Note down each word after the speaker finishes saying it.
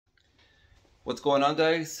What's going on,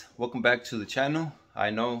 guys? Welcome back to the channel.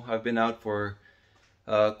 I know I've been out for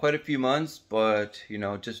quite a few months, but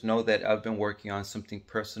just know that I've been working on something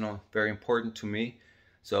personal, very important to me.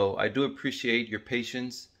 So I do appreciate your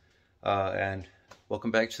patience and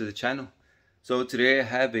welcome back to the channel. So today I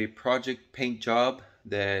have a project paint job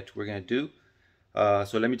that we're gonna do.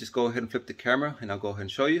 So let me just go ahead and flip the camera and I'll go ahead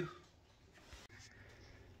and show you.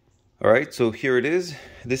 Alright, so here it is.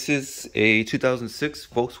 This is a 2006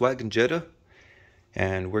 Volkswagen Jetta,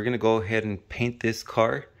 and we're gonna go ahead and paint this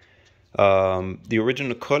car. The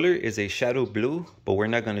original color is a shadow blue, but we're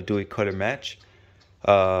not gonna do a color match.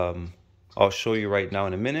 I'll show you right now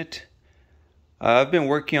in a minute. I've been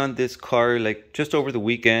working on this car like just over the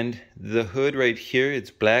weekend. The hood right here, it's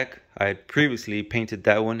black. I had previously painted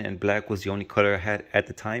that one, and black was the only color I had at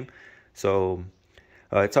the time. So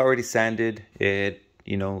it's already sanded.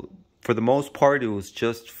 For the most part, it was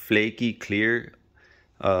just flaky clear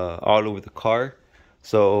all over the car.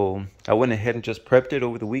 So I went ahead and just prepped it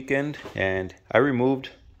over the weekend, and I removed,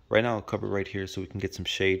 right now I'll cover right here so we can get some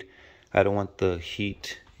shade. I don't want the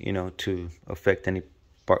heat, to affect any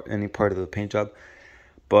part of the paint job.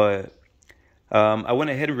 But I went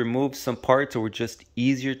ahead and removed some parts that were just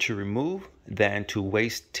easier to remove than to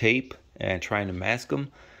waste tape and trying to mask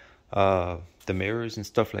them, the mirrors and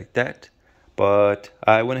stuff like that. But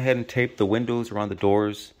I went ahead and taped the windows around the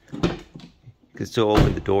doors. You can still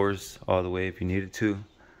open the doors all the way if you needed to.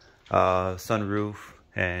 Sunroof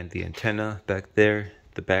and the antenna back there,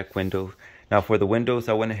 the back window. Now for the windows,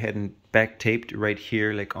 I went ahead and back taped right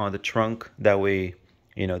here, like on the trunk. That way,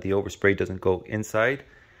 the overspray doesn't go inside.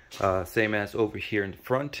 Same as over here in the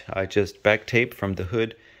front. I just back taped from the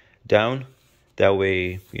hood down. That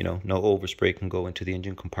way, no overspray can go into the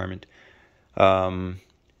engine compartment.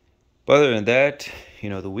 But other than that,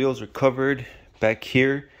 the wheels are covered back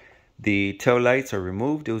here. The tail lights are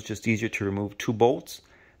removed. It was just easier to remove 2 bolts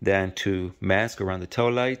than to mask around the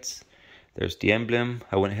tail lights. There's the emblem.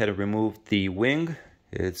 I went ahead and removed the wing.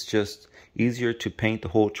 It's just easier to paint the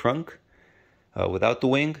whole trunk without the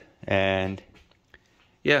wing. And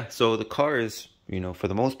yeah, so the car is, for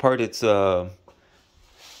the most part, it's prepped.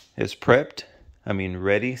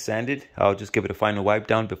 Ready, sanded. I'll just give it a final wipe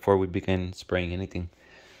down before we begin spraying anything.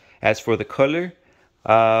 As for the color,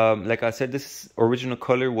 like I said, this original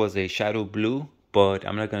color was a shadow blue, but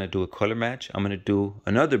I'm not going to do a color match. I'm going to do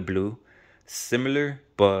another blue, similar,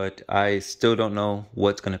 but I still don't know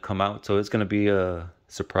what's going to come out. So it's going to be a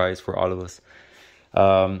surprise for all of us.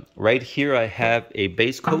 Right here, I have a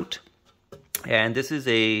base coat, and this is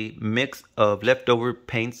a mix of leftover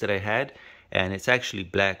paints that I had, and it's actually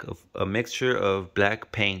black, a mixture of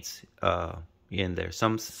black paints in there.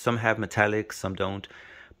 Some have metallic, some don't.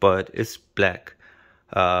 But it's black.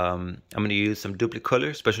 I'm going to use some duplicate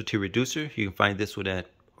color specialty reducer. You can find this one at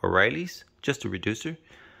O'Reilly's, just a reducer.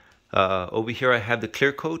 Over here I have the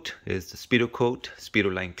clear coat. It's the Speedokote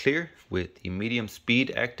Speedoline Clear with the medium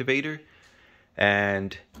speed activator.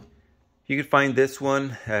 And you can find this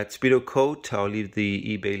one at Speedokote. I'll leave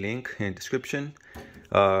the eBay link in the description.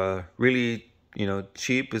 Really,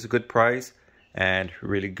 cheap, is a good price, and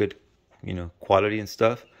really good, quality and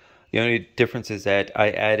stuff. The only difference is that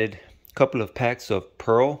I added a couple of packs of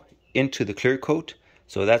pearl into the clear coat,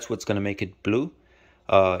 so that's what's going to make it blue.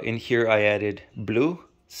 In here I added blue,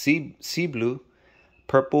 sea blue,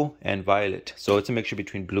 purple, and violet. So it's a mixture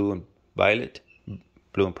between blue and violet,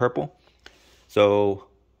 blue and purple. So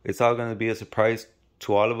it's all going to be a surprise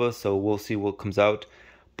to all of us, so we'll see what comes out.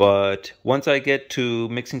 But once I get to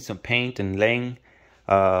mixing some paint and laying,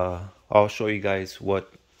 I'll show you guys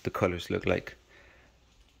what the colors look like.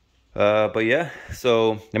 But yeah,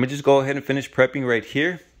 so let me just go ahead and finish prepping right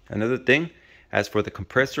here. Another thing, as for the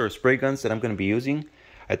compressor or spray guns that I'm going to be using,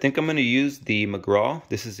 I think I'm going to use the McGraw.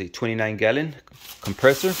 This is a 29-gallon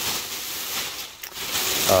compressor.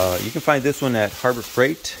 You can find this one at Harbor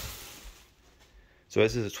Freight. So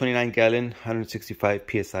this is a 29-gallon, 165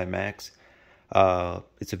 PSI max.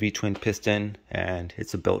 It's a V-twin piston, and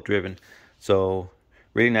it's a belt driven. So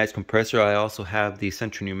really nice compressor. I also have the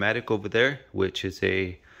Central Pneumatic over there, which is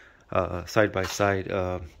a side-by-side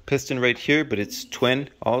piston right here, but it's twin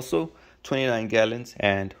also, 29 gallons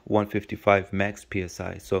and 155 max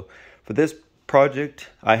PSI. So for this project,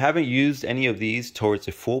 I haven't used any of these towards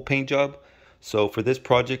a full paint job. So for this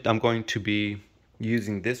project, I'm going to be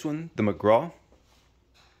using this one, the McGraw.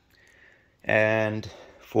 And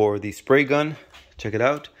for the spray gun, check it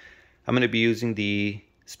out. I'm going to be using the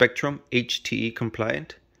Spectrum HTE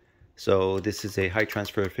compliant. So this is a high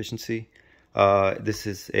transfer efficiency. This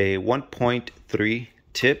is a 1.3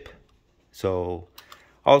 tip. So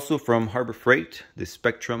also from Harbor Freight, the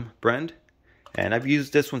Spectrum brand. And I've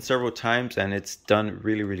used this one several times and it's done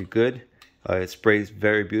really good. It sprays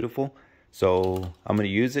very beautiful. So I'm going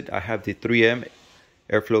to use it. I have the 3M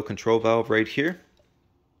airflow control valve right here.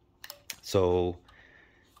 So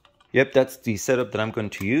yep, that's the setup that I'm going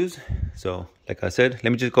to use. So like I said,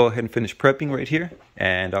 let me just go ahead and finish prepping right here,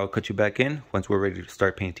 and I'll cut you back in once we're ready to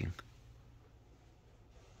start painting.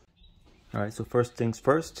 Alright, so first things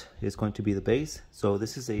first is going to be the base. So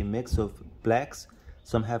this is a mix of blacks.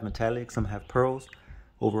 Some have metallic, some have pearls.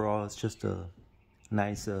 Overall, it's just a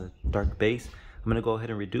nice dark base. I'm going to go ahead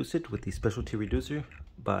and reduce it with the specialty reducer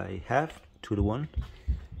by half, 2:1.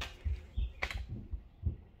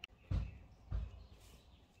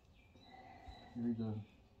 Here we go.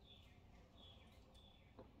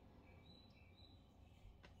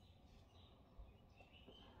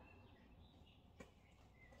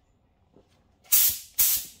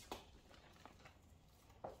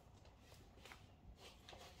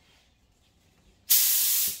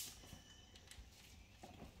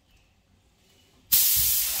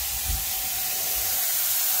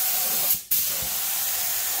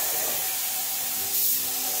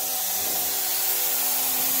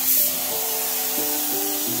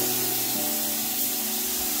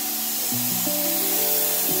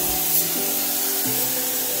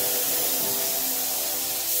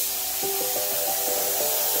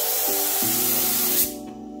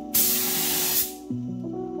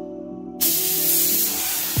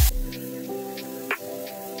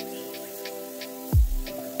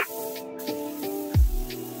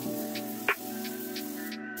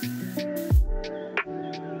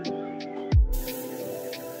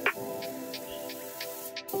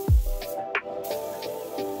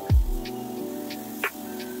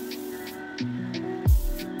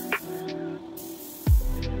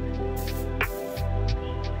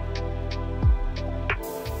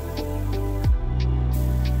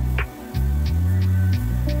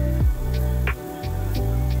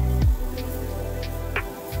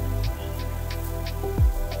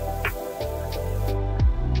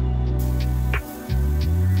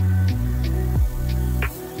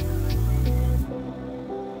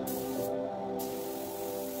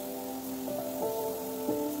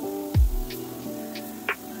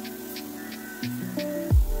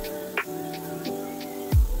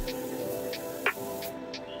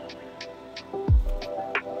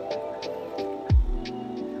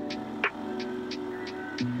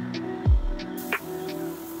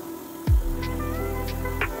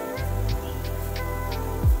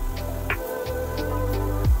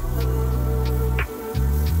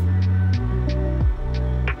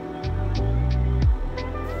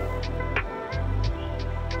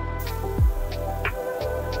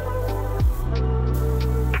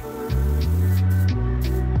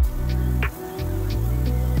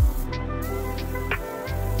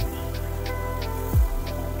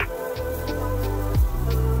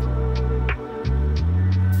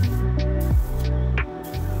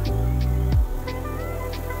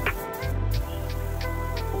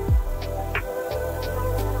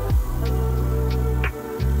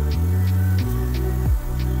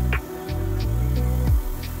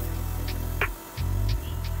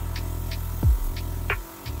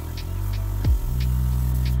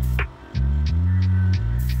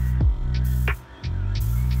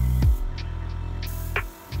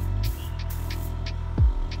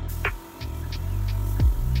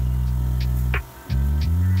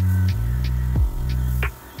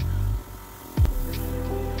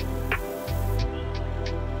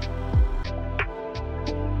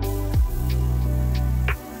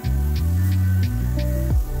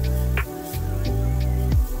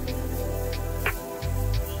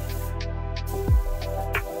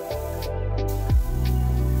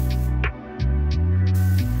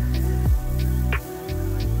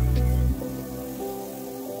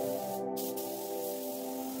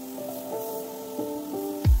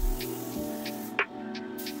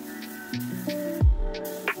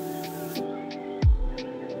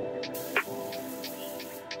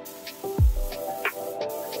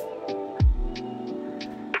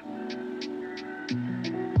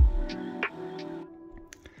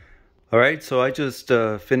 Alright, so I just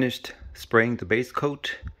finished spraying the base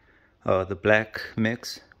coat, the black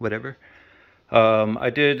mix, whatever. I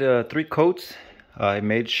did 3 coats. I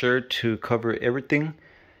made sure to cover everything,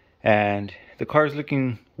 and the car is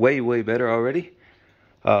looking way better already.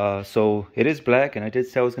 So it is black, and I did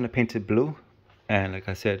say I was going to paint it blue, and like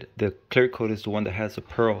I said, the clear coat is the one that has the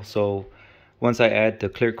pearl. So once I add the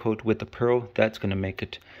clear coat with the pearl, that's going to make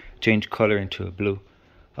it change color into a blue.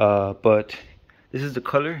 But this is the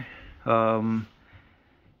color.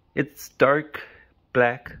 It's dark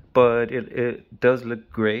black, but it does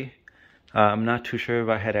look gray. I'm not too sure if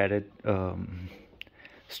I had added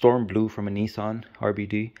Storm Blue from a Nissan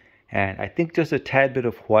RBD, and I think just a tad bit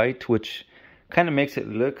of white, which kind of makes it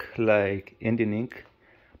look like Indian ink,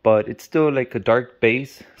 but it's still like a dark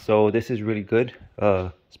base, so this is really good,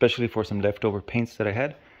 especially for some leftover paints that I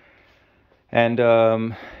had. And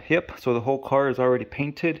yep, so the whole car is already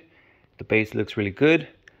painted. The base looks really good.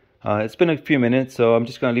 It's been a few minutes, so I'm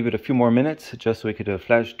just gonna leave it a few more minutes just so we could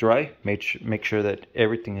flash dry. Make sure that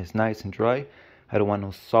everything is nice and dry. I don't want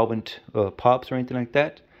no solvent pops or anything like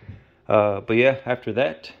that. But yeah, after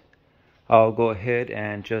that, I'll go ahead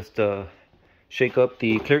and just shake up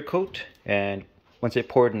the clear coat, and once I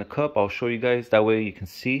pour it in the cup, I'll show you guys. That way you can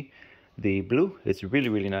see the blue. It's really,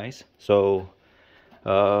 really nice. So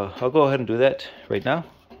I'll go ahead and do that right now,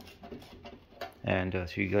 and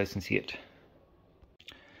so you guys can see it.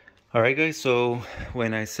 Alright guys, so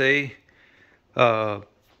when I say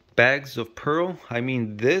bags of pearl, I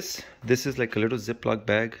mean this is like a little Ziploc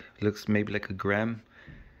bag. Looks maybe like a gram,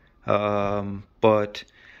 but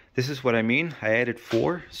this is what I mean. I added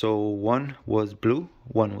 4, so one was blue,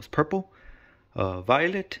 one was purple,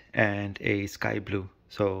 violet, and a sky blue.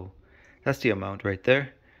 So that's the amount right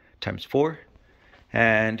there, times 4.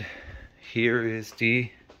 And here is the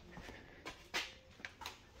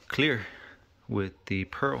clear with the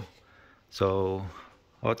pearl. So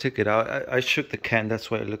I'll take it out. I shook the can, that's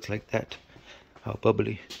why it looks like that, how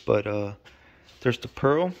bubbly. But there's the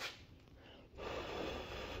pearl.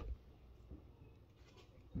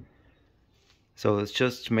 So it's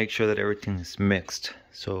just to make sure that everything is mixed.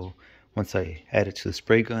 So once I add it to the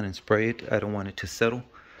spray gun and spray it, I don't want it to settle.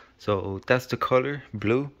 So that's the color,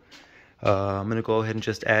 blue. I'm gonna go ahead and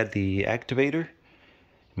just add the activator,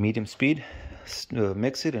 medium speed,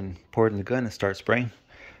 mix it and pour it in the gun and start spraying.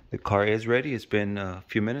 The car is ready. It's been a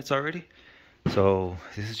few minutes already. So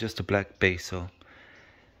this is just a black base, so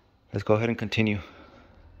let's go ahead and continue.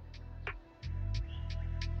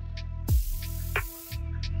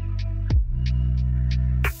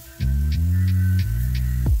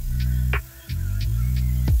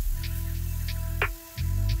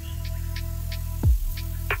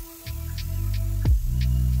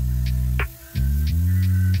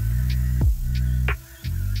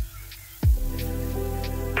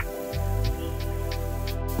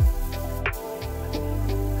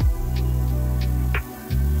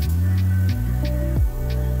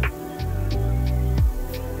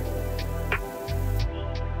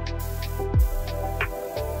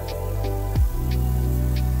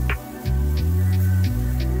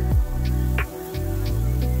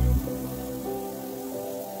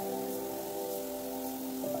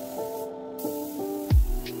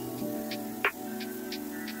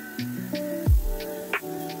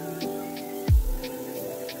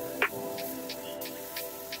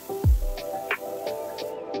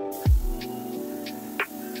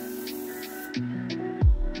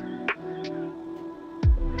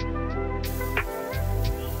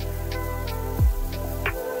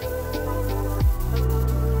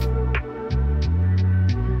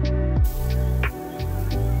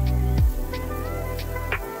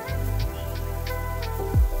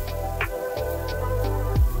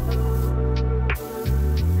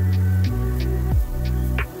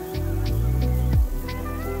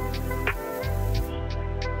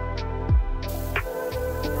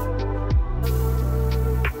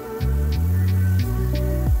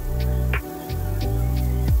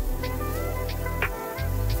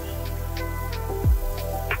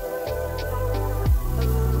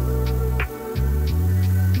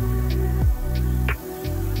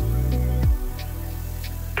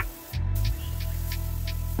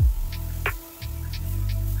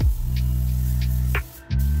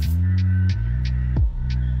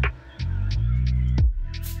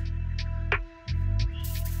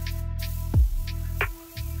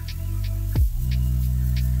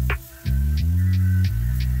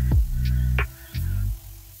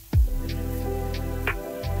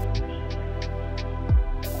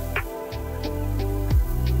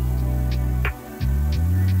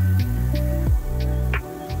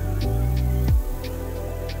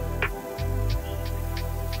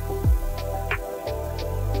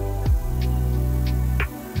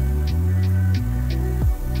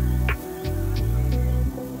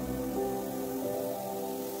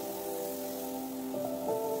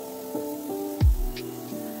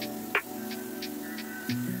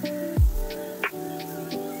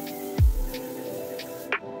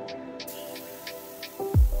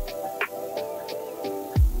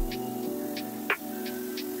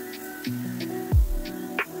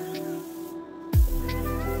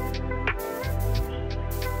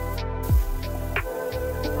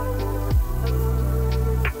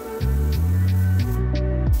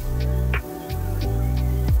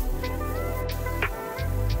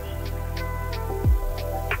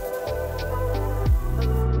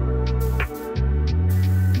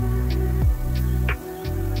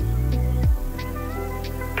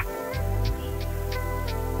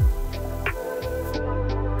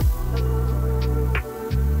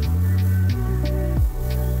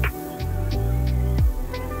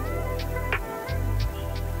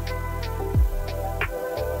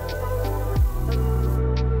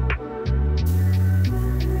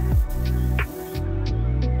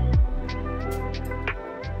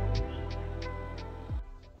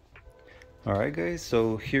 Alright guys,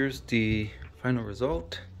 so here's the final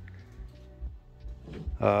result.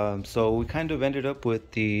 So we kind of ended up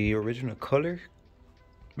with the original color,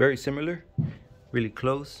 very similar, really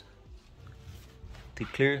close. The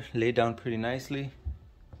clear laid down pretty nicely,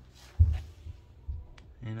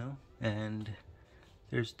 you know, and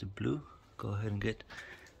there's the blue. Go ahead and get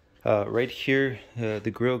right here,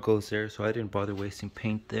 the grill goes there, so I didn't bother wasting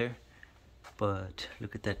paint there. But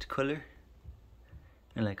look at that color,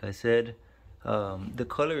 and like I said, the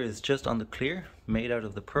color is just on the clear, made out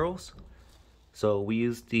of the pearls. So we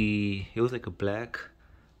used it was like a black,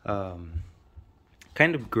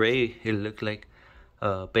 kind of gray, it looked like,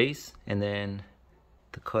 base, and then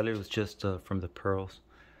the color was just from the pearls.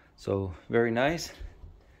 So very nice.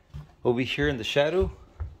 Over here in the shadow,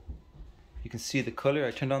 you can see the color.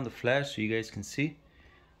 I turned on the flash so you guys can see,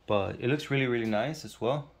 but it looks really, really nice as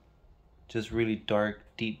well. Just really dark,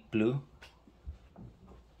 deep blue.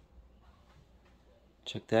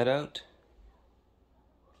 Check that out.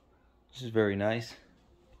 This is very nice.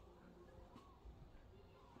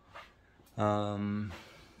 So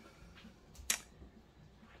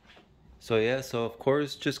yeah, so of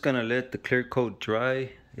course just gonna let the clear coat dry.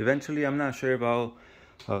 Eventually, I'm not sure if I'll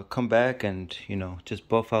come back and, you know, just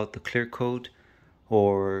buff out the clear coat,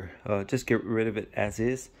 or just get rid of it as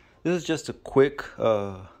is. This is just a quick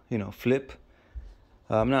you know, flip.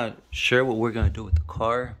 I'm not sure what we're gonna do with the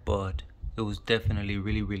car, but it was definitely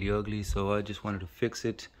really, really ugly, so I just wanted to fix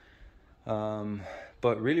it.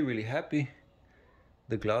 But really, really happy.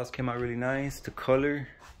 The gloss came out really nice. The color,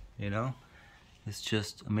 you know, it's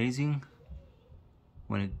just amazing.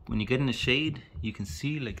 When you get in the shade, you can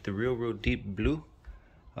see like the real deep blue.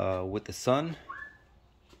 With the sun,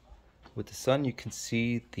 you can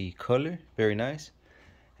see the color, very nice.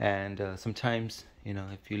 And sometimes, you know,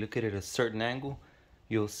 if you look at it at a certain angle,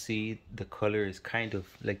 you'll see the color is kind of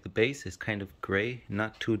like, the base is kind of gray,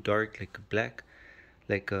 not too dark like black,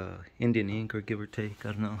 like Indian ink, or give or take,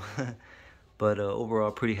 I don't know. But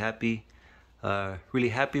overall, pretty happy. Really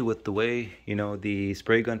happy with the way, you know, the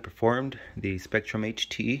spray gun performed, the Spectrum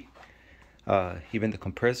HTE. Even the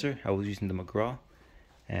compressor, I was using the McGraw.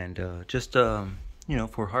 And just, you know,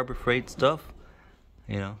 for Harbor Freight stuff,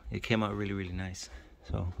 you know, it came out really, really nice.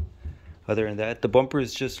 So other than that, the bumper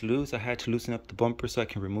is just loose. I had to loosen up the bumper so I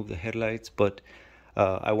can remove the headlights, but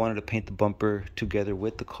I wanted to paint the bumper together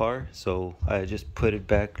with the car, so I just put it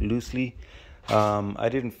back loosely. I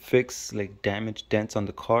didn't fix like damaged dents on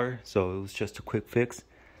the car, so it was just a quick fix.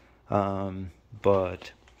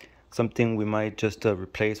 But something we might just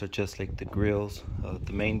replace are just like the grills,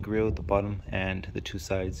 the main grill, the bottom, and the two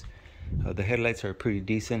sides. The headlights are pretty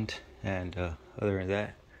decent, and other than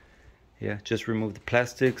that, yeah, just remove the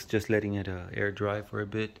plastics, just letting it air dry for a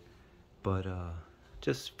bit. But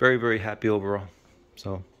just very, very happy overall.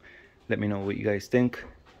 So let me know what you guys think.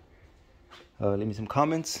 Leave me some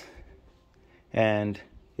comments. And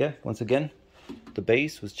yeah, once again, the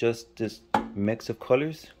base was just this mix of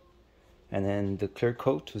colors, and then the clear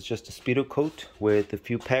coat was just a Speedokote with a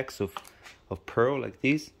few packs of pearl like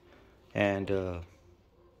these, and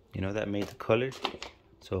you know, that made the color.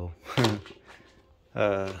 So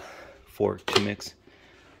fork to mix.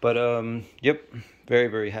 But yep, very,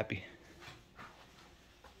 very happy.